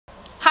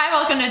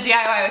welcome to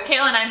DIY with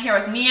Kaylin. I'm here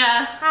with Nia.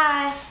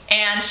 Hi.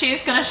 And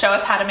she's gonna show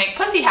us how to make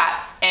pussy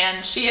hats.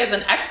 And she is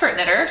an expert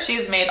knitter.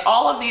 She's made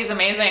all of these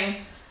amazing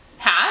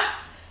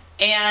hats.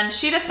 And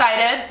she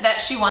decided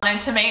that she wanted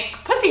to make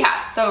pussy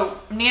hats. So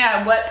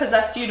Nia, what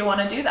possessed you to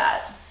want to do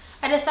that?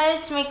 I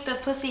decided to make the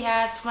pussy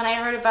hats when I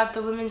heard about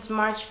the Women's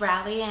March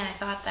rally, and I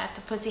thought that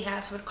the pussy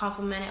hats would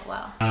complement it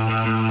well.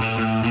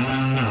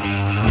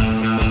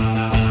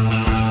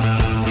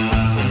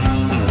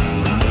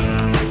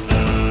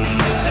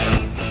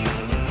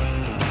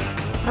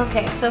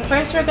 Okay, so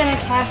first we're going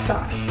to cast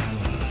on.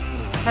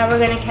 How we're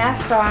going to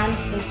cast on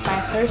is by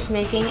first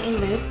making a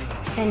loop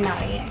and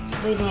knotting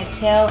it, leaving a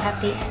tail at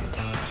the end.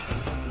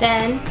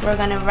 Then we're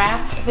going to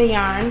wrap the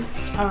yarn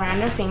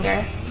around our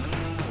finger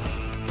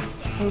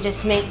and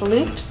just make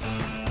loops.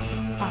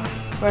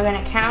 We're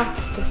going to count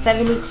to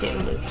 72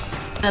 loops.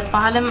 The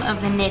bottom of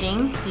the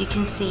knitting, you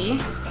can see,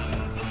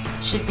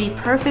 should be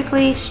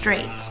perfectly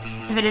straight.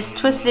 If it is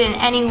twisted in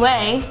any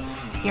way,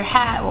 your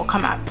hat will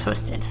come out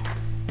twisted.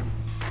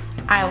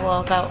 I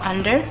will go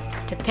under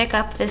to pick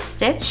up this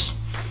stitch.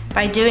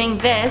 By doing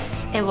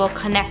this, it will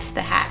connect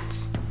the hat.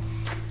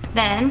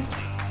 Then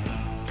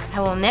I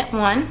will knit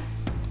one,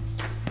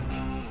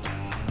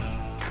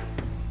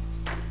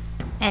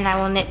 and I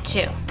will knit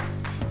two.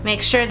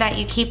 Make sure that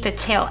you keep the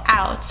tail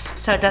out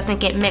so it doesn't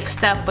get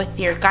mixed up with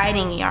your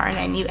guiding yarn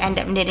and you end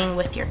up knitting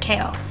with your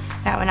tail.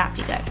 That would not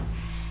be good.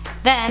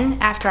 Then,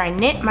 after I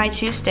knit my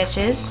two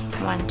stitches,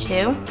 1,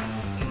 2,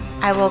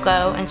 I will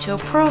go into a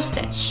purl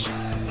stitch.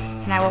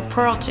 And I will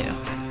purl two.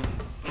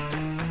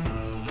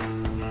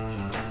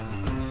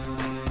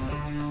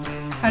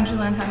 How'd you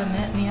learn how to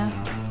knit, Nia?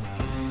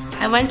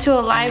 I went to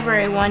a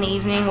library one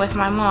evening with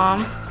my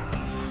mom,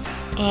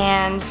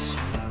 and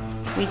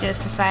we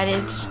just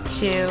decided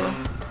to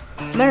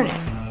learn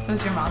it.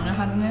 Does your mom know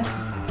how to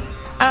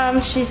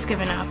knit? She's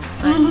given up,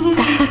 but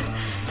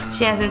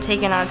she hasn't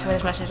taken on to it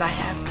as much as I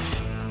have.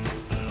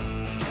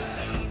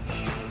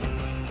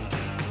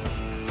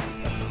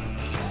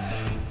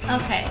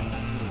 Okay.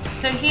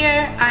 So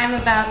here I'm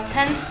about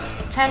 10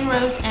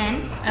 rows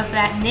in of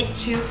that knit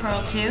 2,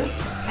 purl 2.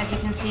 As you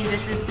can see,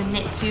 this is the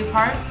knit 2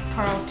 part,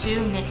 purl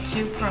 2, knit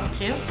 2, purl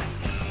 2.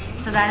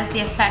 So that is the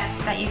effect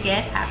that you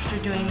get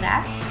after doing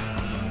that.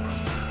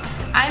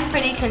 I'm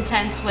pretty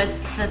content with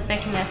the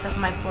thickness of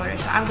my border,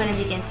 so I'm going to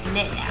begin to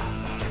knit now.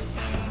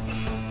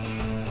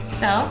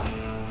 So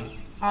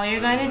all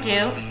you're going to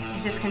do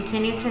is just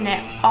continue to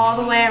knit all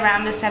the way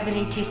around the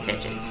 72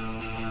 stitches.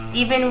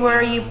 Even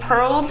where you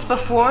purled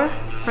before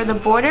for the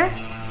border,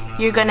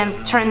 you're going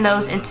to turn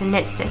those into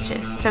knit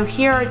stitches. So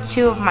here are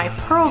two of my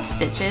purled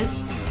stitches,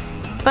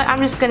 but I'm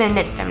just going to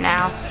knit them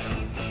now.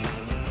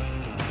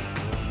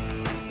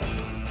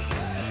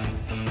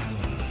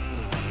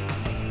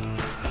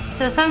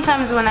 So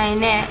sometimes when I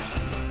knit,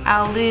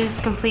 I'll lose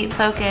complete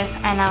focus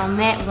and I'll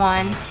knit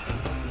one,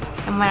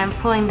 and when I'm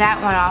pulling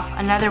that one off,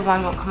 another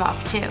one will come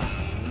off too.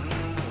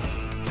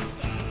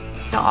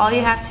 So all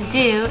you have to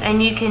do,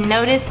 and you can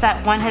notice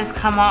that one has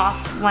come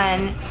off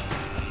when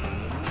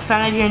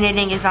some of your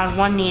knitting is on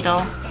one needle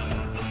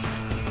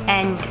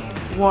and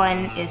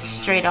one is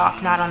straight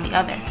off, not on the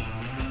other.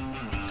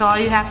 So all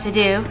you have to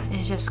do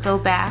is just go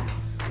back,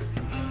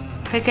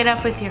 pick it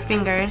up with your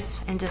fingers,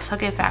 and just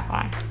hook it back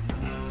on.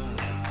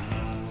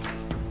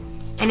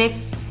 And if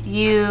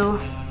you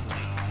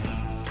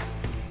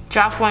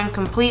drop one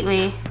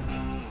completely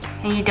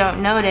and you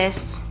don't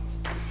notice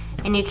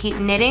and you keep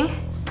knitting,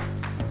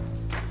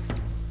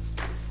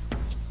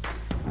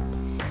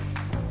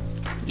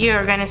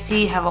 you're gonna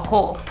see you have a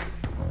hole.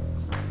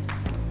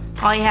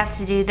 All you have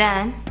to do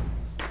then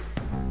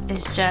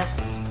is just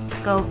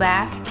go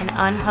back and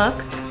unhook.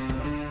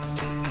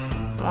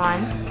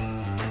 1,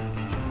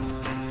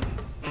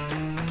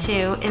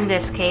 2, in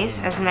this case,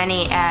 as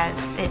many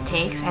as it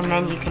takes, and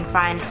then you can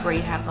find where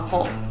you have the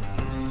hole.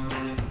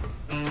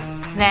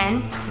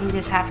 Then you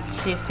just have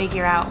to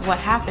figure out what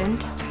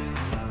happened,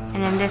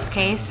 and in this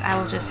case I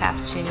will just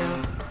have to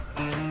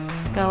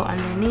go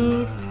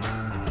underneath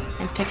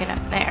and pick it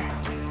up there,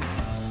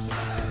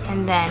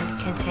 and then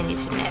continue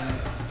to knit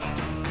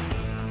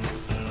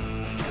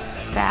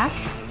back,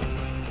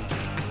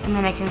 and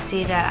then I can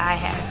see that I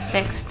have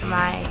fixed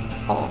my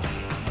hole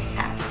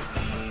hat.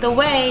 The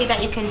way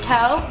that you can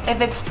tell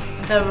if it's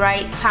the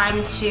right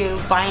time to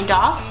bind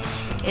off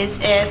is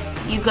if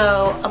you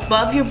go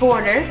above your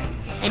border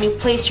and you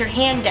place your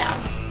hand down,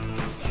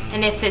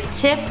 and if the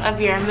tip of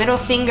your middle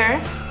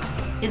finger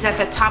is at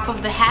the top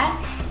of the hat,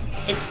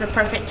 it's the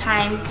perfect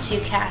time to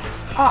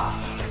cast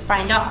off,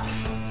 bind off.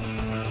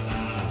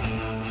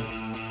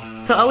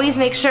 So always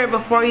make sure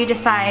before you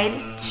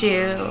decide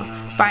to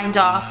bind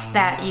off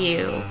that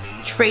you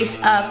trace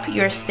up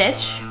your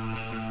stitch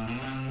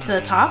to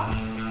the top.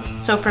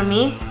 So for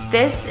me,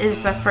 this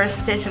is the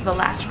first stitch of the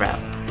last row.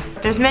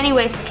 There's many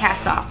ways to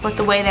cast off, but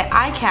the way that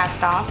I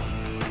cast off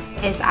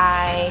is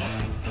I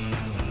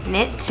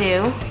knit 2,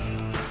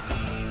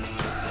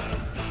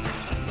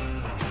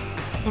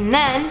 and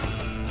then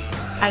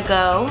I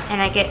go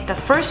and I get the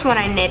first one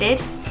I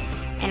knitted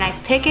and I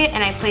pick it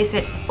and I place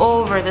it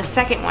over the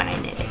second one I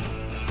knitted.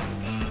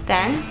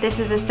 Then this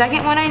is the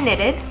second one I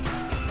knitted,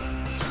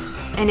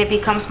 and it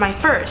becomes my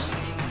first.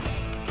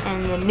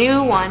 And the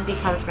new one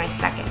becomes my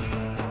second.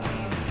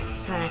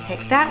 So then I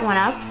pick that one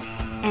up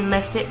and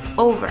lift it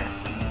over.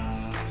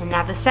 And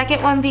now the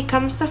second one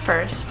becomes the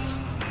first,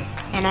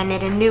 and I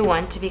knit a new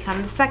one to become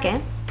the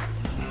second,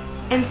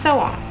 and so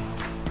on.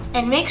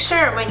 And make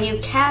sure when you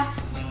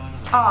cast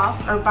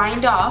off or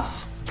bind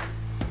off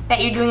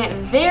that you're doing it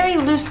very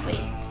loosely,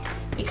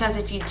 because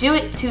if you do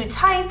it too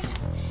tight,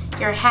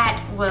 your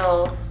hat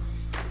will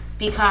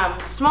become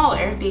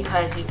smaller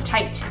because you've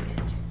tightened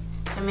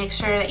it. So make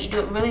sure that you do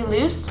it really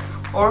loose,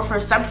 or for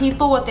some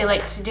people what they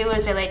like to do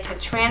is they like to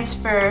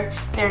transfer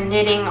their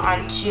knitting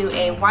onto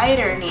a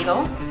wider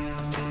needle,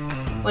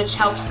 which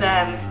helps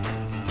them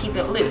keep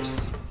it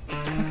loose.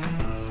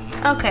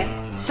 Okay,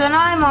 so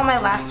now I'm on my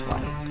last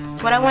one.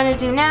 What I want to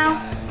do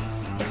now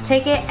is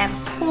take it and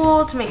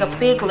pull to make a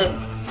big loop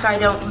so I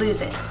don't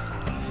lose it.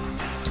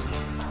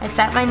 I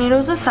set my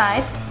needles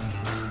aside,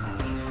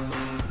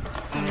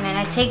 and then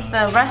I take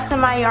the rest of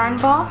my yarn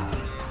ball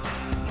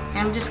and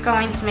I'm just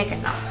going to make a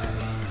knot.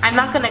 I'm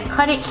not going to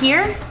cut it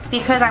here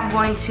because I'm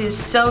going to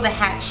sew the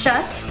hat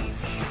shut,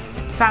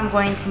 so I'm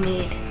going to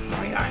need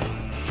more yarn.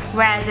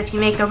 Whereas if you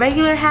make a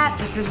regular hat,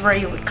 this is where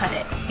you would cut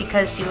it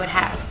because you would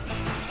have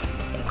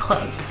it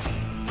closed.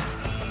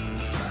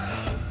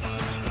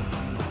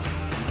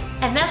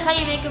 And that's how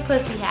you make a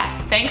pussy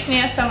hat. Thanks,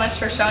 Nia, so much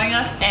for showing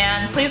us,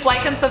 and please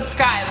like and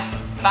subscribe.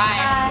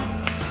 Bye. Bye.